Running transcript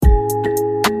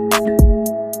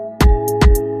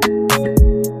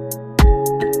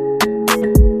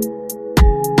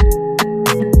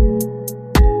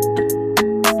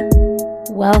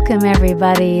Welcome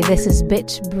everybody, this is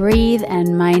Bitch Breathe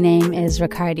and my name is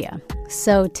Ricardia.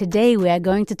 So today we are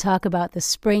going to talk about the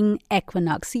spring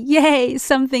equinox. Yay,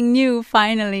 something new,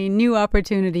 finally, new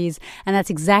opportunities. And that's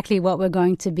exactly what we're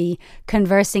going to be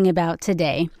conversing about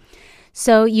today.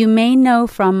 So you may know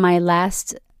from my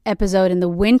last episode in the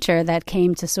winter that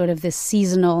came to sort of this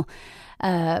seasonal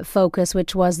focus,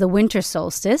 which was the winter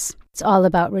solstice. It's all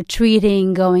about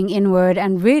retreating, going inward,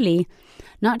 and really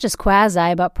not just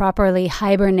quasi, but properly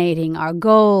hibernating our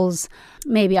goals,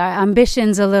 maybe our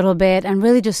ambitions a little bit, and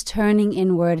really just turning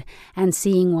inward and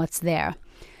seeing what's there.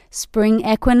 Spring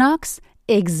equinox,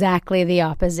 exactly the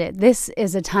opposite. This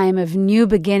is a time of new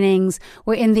beginnings.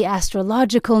 We're in the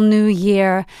astrological new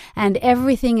year, and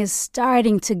everything is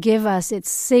starting to give us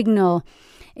its signal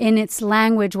in its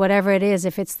language, whatever it is.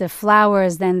 If it's the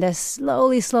flowers, then they're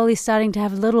slowly starting to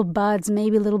have little buds,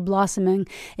 maybe little blossoming.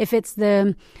 If it's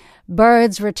the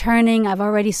birds returning, I've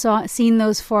already seen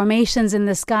those formations in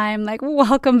the sky. I'm like,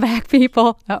 welcome back,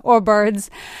 people, or birds.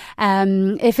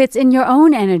 If it's in your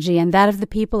own energy and that of the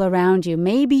people around you,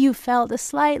 maybe you felt a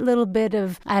slight little bit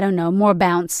of, more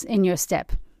bounce in your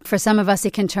step. For some of us,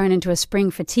 it can turn into a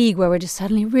spring fatigue where we're just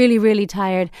suddenly really, really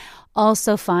tired.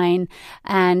 Also fine.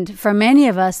 And for many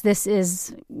of us, this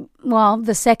is,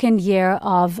 the second year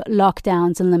of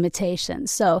lockdowns and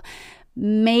limitations. So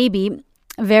maybe,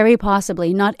 very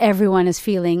possibly, not everyone is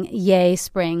feeling yay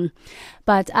spring,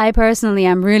 but I personally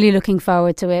am really looking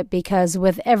forward to it because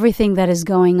with everything that is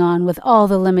going on, with all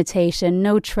the limitation,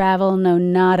 no travel, no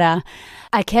nada,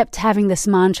 I kept having this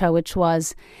mantra, which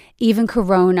was, even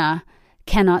Corona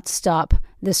cannot stop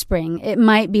the spring. It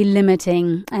might be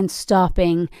limiting and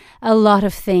stopping a lot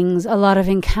of things, a lot of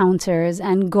encounters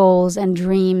and goals and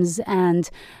dreams and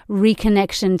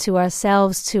reconnection to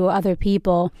ourselves, to other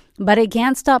people, but it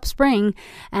can't stop spring,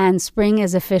 and spring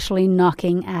is officially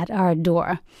knocking at our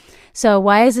door. So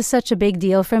why is this such a big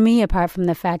deal for me, apart from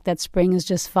the fact that spring is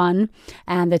just fun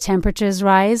and the temperatures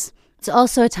rise? It's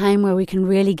also a time where we can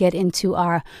really get into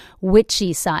our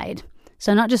witchy side.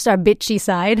 So not just our bitchy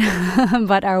side,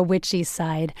 but our witchy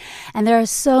side. And there are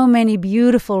so many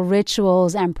beautiful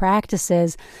rituals and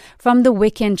practices from the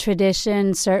Wiccan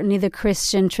tradition, certainly the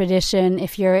Christian tradition.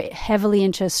 If you're heavily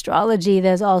into astrology,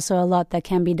 there's also a lot that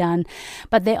can be done.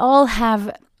 But they all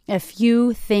have a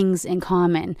few things in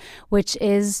common, which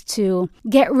is to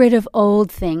get rid of old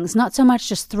things, not so much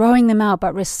just throwing them out,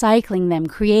 but recycling them,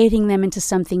 creating them into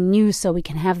something new so we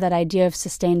can have that idea of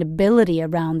sustainability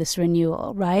around this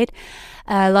renewal, right?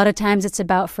 A lot of times it's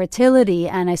about fertility,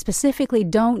 and I specifically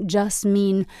don't just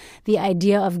mean the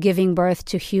idea of giving birth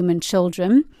to human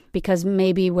children, because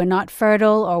maybe we're not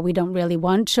fertile or we don't really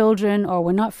want children or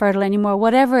we're not fertile anymore,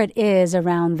 whatever it is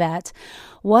around that.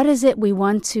 What is it we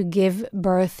want to give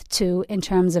birth to in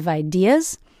terms of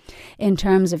ideas, in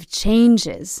terms of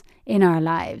changes in our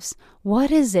lives? What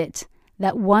is it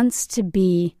that wants to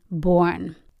be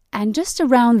born? And just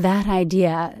around that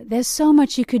idea, there's so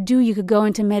much you could do. You could go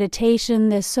into meditation.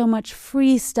 There's so much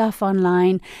free stuff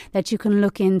online that you can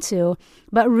look into.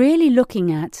 But really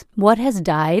looking at what has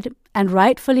died and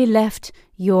rightfully left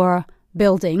your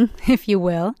building, if you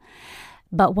will,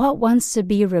 but what wants to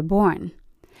be reborn.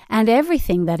 And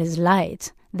everything that is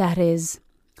light, that is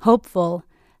hopeful,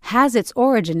 has its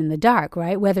origin in the dark,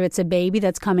 right? Whether it's a baby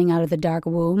that's coming out of the dark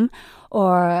womb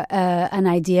or an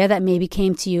idea that maybe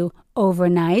came to you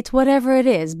overnight, whatever it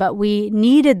is. But we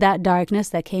needed that darkness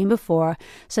that came before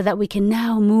so that we can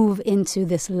now move into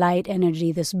this light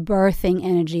energy, this birthing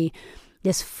energy,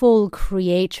 this full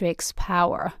creatrix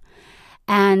power.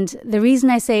 And the reason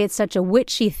I say it's such a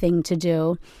witchy thing to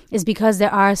do is because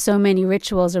there are so many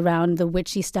rituals around the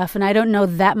witchy stuff. And I don't know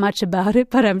that much about it,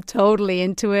 but I'm totally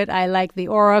into it. I like the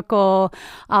oracle.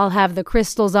 I'll have the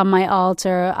crystals on my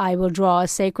altar. I will draw a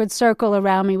sacred circle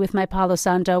around me with my Palo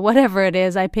Santo, whatever it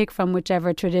is. I pick from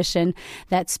whichever tradition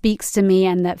that speaks to me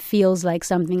and that feels like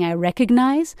something I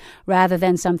recognize rather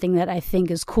than something that I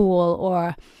think is cool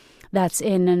or that's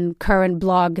in a current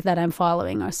blog that I'm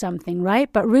following or something, right?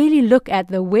 But really look at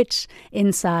the witch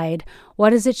inside.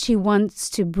 What is it she wants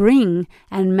to bring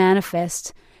and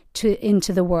manifest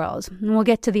into the world? And we'll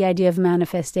get to the idea of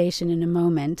manifestation in a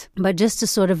moment. But just to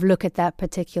sort of look at that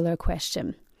particular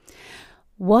question.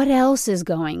 What else is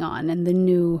going on in the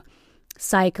new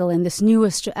cycle, in this new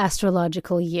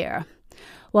astrological year?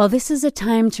 Well, this is a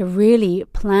time to really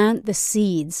plant the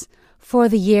seeds for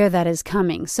the year that is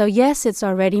coming. So yes, it's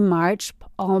already March,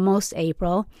 almost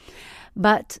April,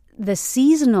 but the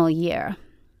seasonal year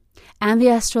and the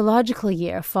astrological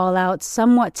year fall out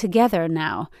somewhat together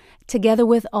now, together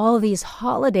with all these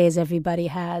holidays everybody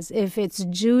has. If it's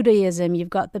Judaism, you've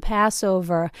got the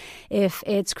Passover. If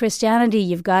it's Christianity,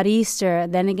 you've got Easter.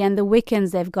 Then again, the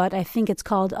Wiccans, they've got, I think it's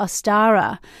called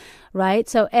Ostara, right?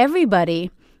 So everybody,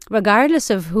 regardless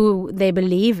of who they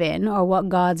believe in or what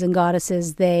gods and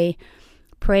goddesses they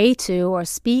pray to or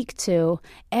speak to,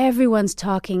 everyone's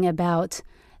talking about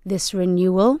this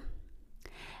renewal,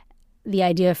 the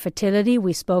idea of fertility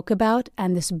we spoke about,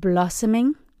 and this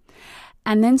blossoming.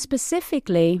 And then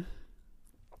specifically,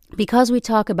 because we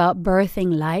talk about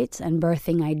birthing light and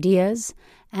birthing ideas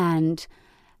and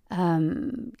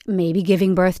maybe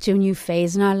giving birth to a new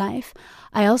phase in our life,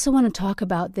 I also want to talk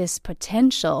about this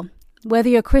potential, whether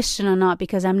you're Christian or not,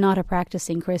 because I'm not a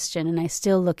practicing Christian and I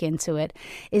still look into it,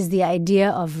 is the idea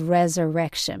of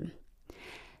resurrection.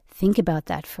 Think about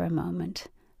that for a moment.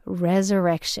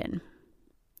 Resurrection.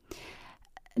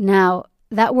 Now,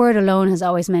 that word alone has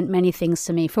always meant many things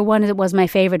to me. For one, it was my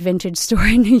favorite vintage store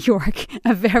in New York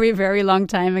a very, very long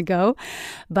time ago.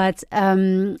 But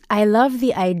I love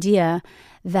the idea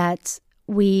that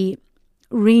we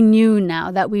renew now,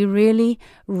 that we really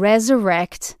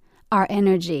resurrect our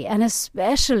energy, and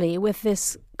especially with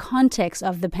this context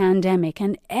of the pandemic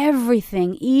and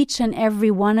everything each and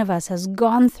every one of us has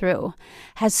gone through,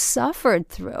 has suffered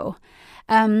through.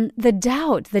 The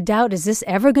doubt, is this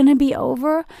ever going to be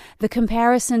over? The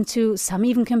comparison to, some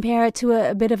even compare it to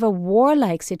a bit of a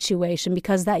warlike situation,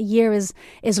 because that year is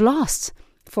lost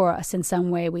for us in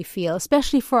some way, we feel,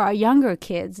 especially for our younger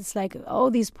kids. It's like, oh,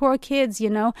 these poor kids,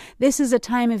 this is a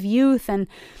time of youth and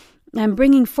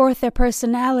bringing forth their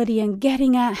personality and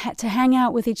getting to hang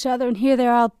out with each other. And here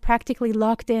they're all practically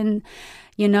locked in,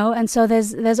 and so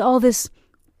there's all this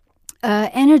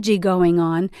energy going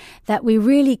on that we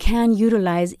really can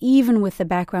utilize even with the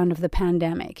background of the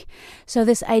pandemic. So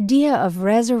this idea of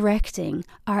resurrecting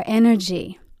our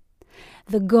energy,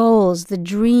 the goals, the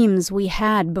dreams we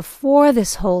had before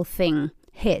this whole thing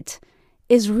hit,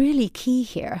 is really key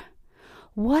here.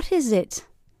 What is it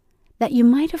that you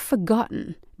might have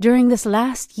forgotten during this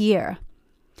last year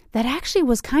that actually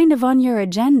was kind of on your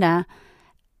agenda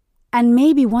and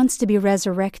maybe wants to be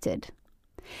resurrected?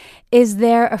 Is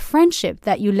there a friendship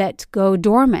that you let go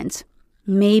dormant?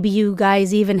 Maybe you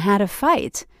guys even had a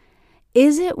fight.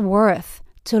 Is it worth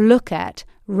to look at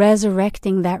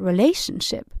resurrecting that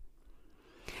relationship?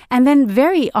 And then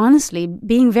very honestly,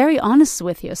 being very honest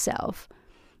with yourself.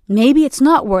 Maybe it's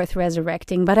not worth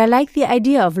resurrecting, but I like the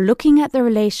idea of looking at the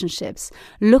relationships,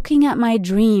 looking at my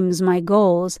dreams, my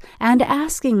goals, and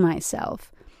asking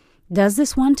myself, does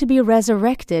this want to be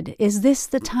resurrected? Is this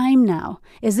the time now?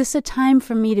 Is this a time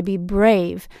for me to be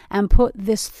brave and put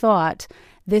this thought,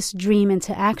 this dream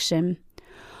into action?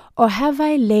 Or have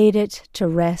I laid it to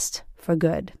rest for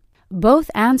good? Both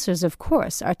answers, of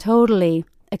course, are totally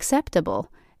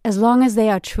acceptable as long as they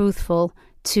are truthful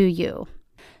to you.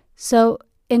 So,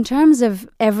 in terms of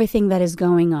everything that is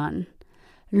going on,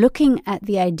 looking at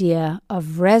the idea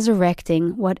of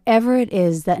resurrecting whatever it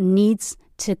is that needs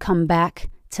to come back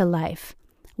to life.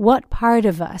 What part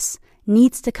of us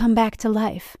needs to come back to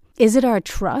life? Is it our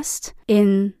trust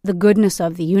in the goodness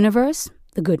of the universe,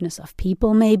 the goodness of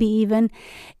people maybe even?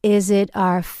 Is it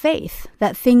our faith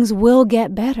that things will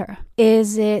get better?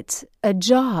 Is it a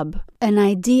job, an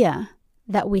idea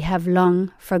that we have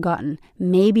long forgotten,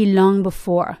 maybe long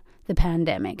before the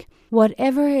pandemic?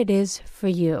 Whatever it is for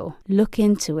you, look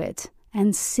into it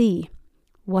and see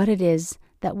what it is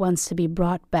that wants to be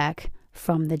brought back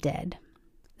from the dead.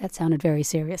 That sounded very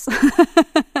serious.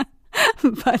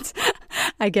 But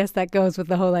I guess that goes with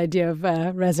the whole idea of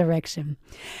resurrection.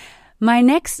 My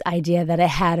next idea that I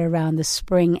had around the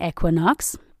spring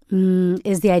equinox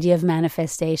is the idea of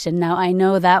manifestation. Now, I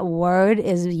know that word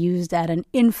is used at an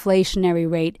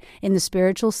inflationary rate in the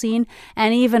spiritual scene,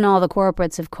 and even all the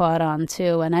corporates have caught on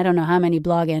too, and I don't know how many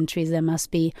blog entries there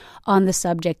must be on the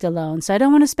subject alone. So I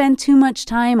don't want to spend too much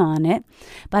time on it,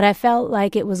 but I felt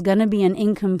like it was going to be an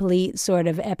incomplete sort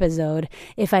of episode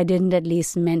if I didn't at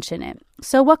least mention it.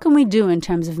 So what can we do in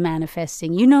terms of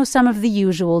manifesting? You know some of the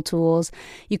usual tools.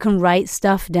 You can write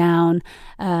stuff down.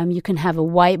 You can have a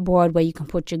whiteboard where you can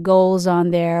put your goals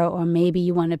on there, or maybe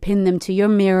you want to pin them to your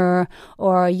mirror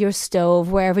or your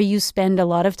stove, wherever you spend a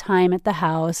lot of time at the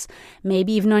house,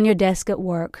 maybe even on your desk at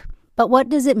work. But what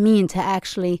does it mean to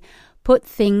actually put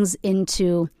things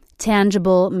into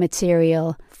tangible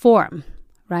material form,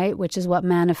 right? Which is what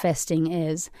manifesting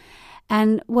is.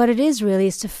 And what it is really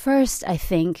is to first, I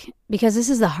think, because this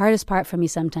is the hardest part for me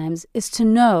sometimes, is to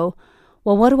know,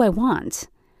 well, what do I want?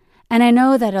 And I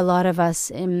know that a lot of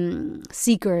us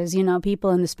seekers, people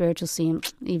in the spiritual scene,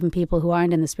 even people who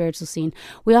aren't in the spiritual scene,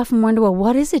 we often wonder, well,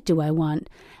 what is it do I want?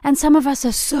 And some of us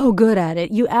are so good at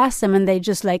it. You ask them and they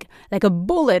just like a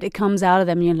bullet, it comes out of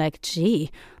them. And you're like,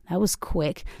 gee, that was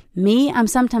quick. Me, I'm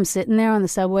sometimes sitting there on the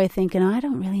subway thinking, I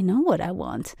don't really know what I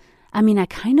want. I mean, I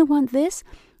kind of want this,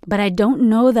 but I don't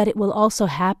know that it will also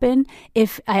happen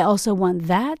if I also want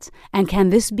that. And can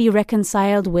this be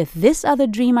reconciled with this other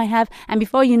dream I have? And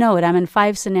before you know it, I'm in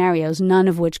 5 scenarios, none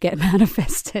of which get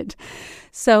manifested.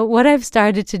 So what I've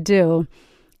started to do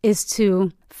is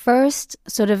to first,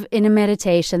 sort of in a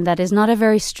meditation that is not a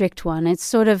very strict one,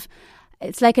 it's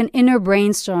like an inner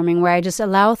brainstorming where I just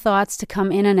allow thoughts to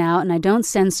come in and out and I don't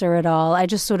censor at all. I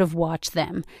just sort of watch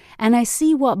them. And I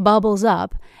see what bubbles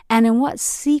up and in what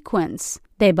sequence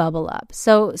they bubble up.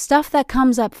 So stuff that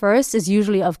comes up first is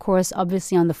usually, of course,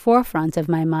 obviously on the forefront of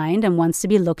my mind and wants to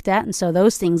be looked at. And so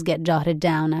those things get jotted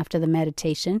down after the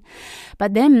meditation.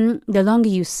 But then the longer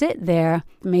you sit there,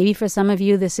 maybe for some of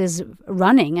you this is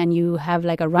running and you have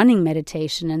like a running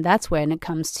meditation and that's when it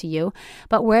comes to you.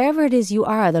 But wherever it is you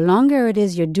are, the longer it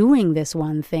is you're doing this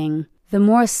one thing, the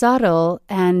more subtle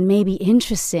and maybe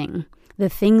interesting the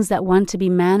things that want to be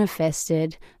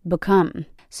manifested become.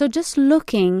 So just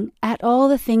looking at all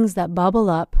the things that bubble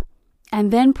up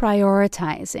and then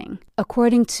prioritizing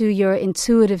according to your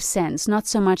intuitive sense. Not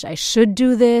so much I should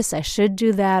do this, I should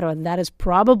do that, or that is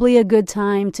probably a good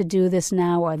time to do this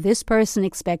now, or this person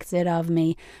expects it of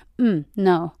me.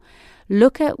 No.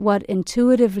 Look at what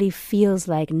intuitively feels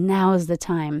like now is the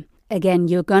time. Again,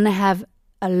 you're going to have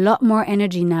a lot more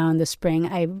energy now in the spring.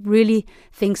 I really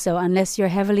think so, unless you're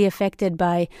heavily affected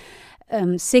by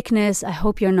sickness, I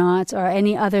hope you're not, or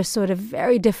any other sort of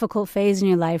very difficult phase in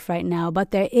your life right now.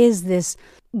 But there is this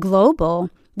global,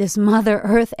 this Mother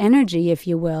Earth energy, if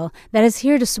you will, that is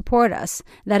here to support us,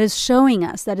 that is showing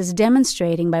us, that is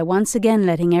demonstrating by once again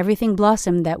letting everything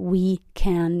blossom that we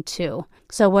can too.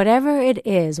 So whatever it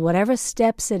is, whatever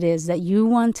steps it is that you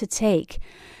want to take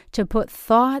to put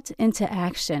thought into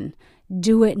action,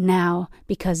 do it now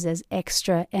because there's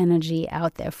extra energy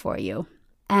out there for you.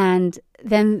 And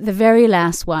then the very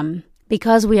last one,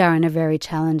 because we are in a very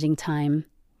challenging time,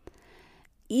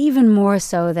 even more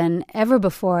so than ever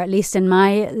before, at least in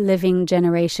my living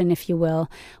generation, if you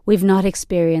will, we've not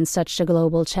experienced such a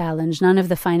global challenge. None of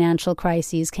the financial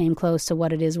crises came close to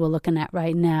what it is we're looking at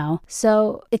right now.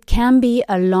 So it can be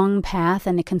a long path,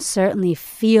 and it can certainly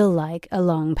feel like a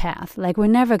long path. Like we're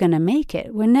never going to make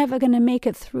it. We're never going to make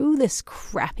it through this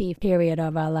crappy period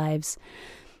of our lives.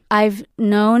 I've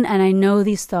known and I know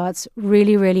these thoughts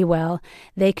really, really well.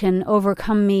 They can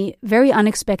overcome me very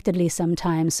unexpectedly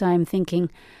sometimes. So I'm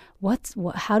thinking,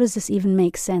 how does this even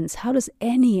make sense? How does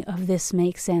any of this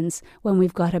make sense when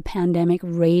we've got a pandemic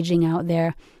raging out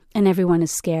there and everyone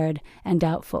is scared and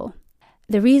doubtful?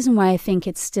 The reason why I think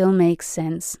it still makes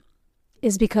sense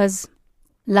is because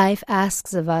life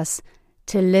asks of us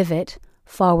to live it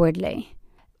forwardly.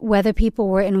 Whether people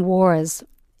were in wars,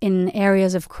 in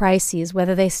areas of crises,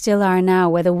 whether they still are now,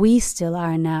 whether we still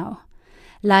are now.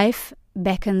 Life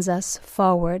beckons us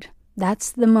forward.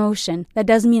 That's the motion. That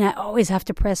doesn't mean I always have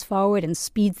to press forward and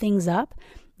speed things up.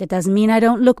 That doesn't mean I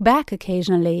don't look back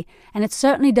occasionally. And it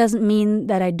certainly doesn't mean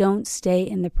that I don't stay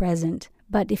in the present.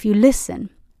 But if you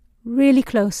listen really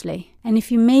closely, and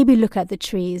if you maybe look at the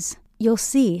trees, you'll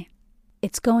see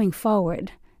it's going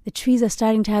forward. The trees are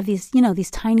starting to have these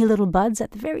tiny little buds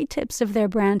at the very tips of their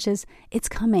branches. It's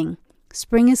coming.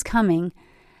 Spring is coming.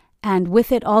 And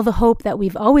with it, all the hope that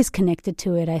we've always connected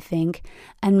to it, I think,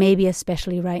 and maybe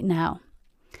especially right now.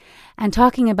 And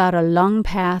talking about a long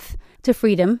path to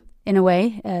freedom, in a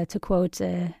way, to quote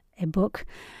a book,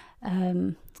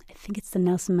 I think it's the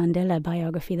Nelson Mandela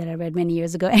biography that I read many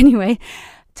years ago. Anyway,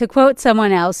 to quote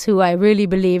someone else who I really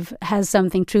believe has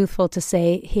something truthful to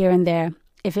say here and there,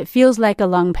 if it feels like a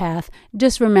long path,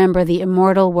 just remember the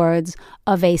immortal words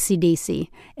of AC/DC.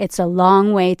 It's a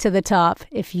long way to the top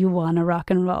if you want to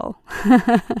rock and roll.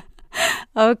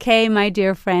 Okay, my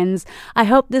dear friends, I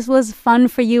hope this was fun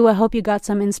for you. I hope you got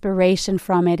some inspiration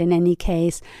from it in any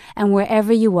case. And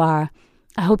wherever you are,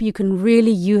 I hope you can really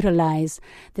utilize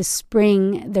the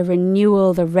spring, the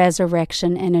renewal, the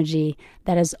resurrection energy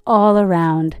that is all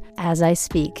around as I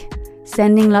speak.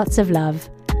 Sending lots of love.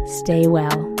 Stay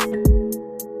well.